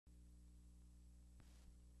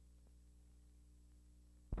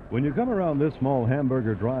When you come around this small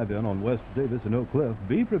hamburger drive-in on West Davis and Oak Cliff,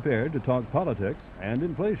 be prepared to talk politics and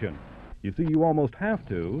inflation. You see, you almost have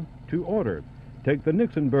to order. Take the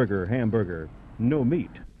Nixon burger hamburger, no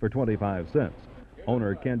meat, for 25 cents.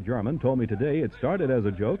 Owner Kent Jarman told me today it started as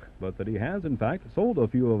a joke, but that he has, in fact, sold a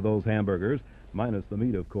few of those hamburgers, minus the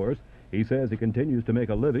meat, of course. He says he continues to make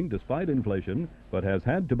a living despite inflation, but has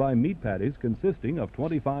had to buy meat patties consisting of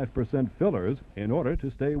 25% fillers in order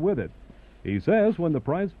to stay with it. He says when the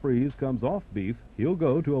price freeze comes off beef, he'll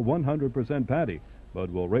go to a 100% patty,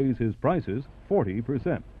 but will raise his prices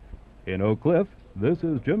 40%. In Oak Cliff, this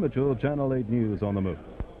is Jim Mitchell, Channel 8 News on the Move.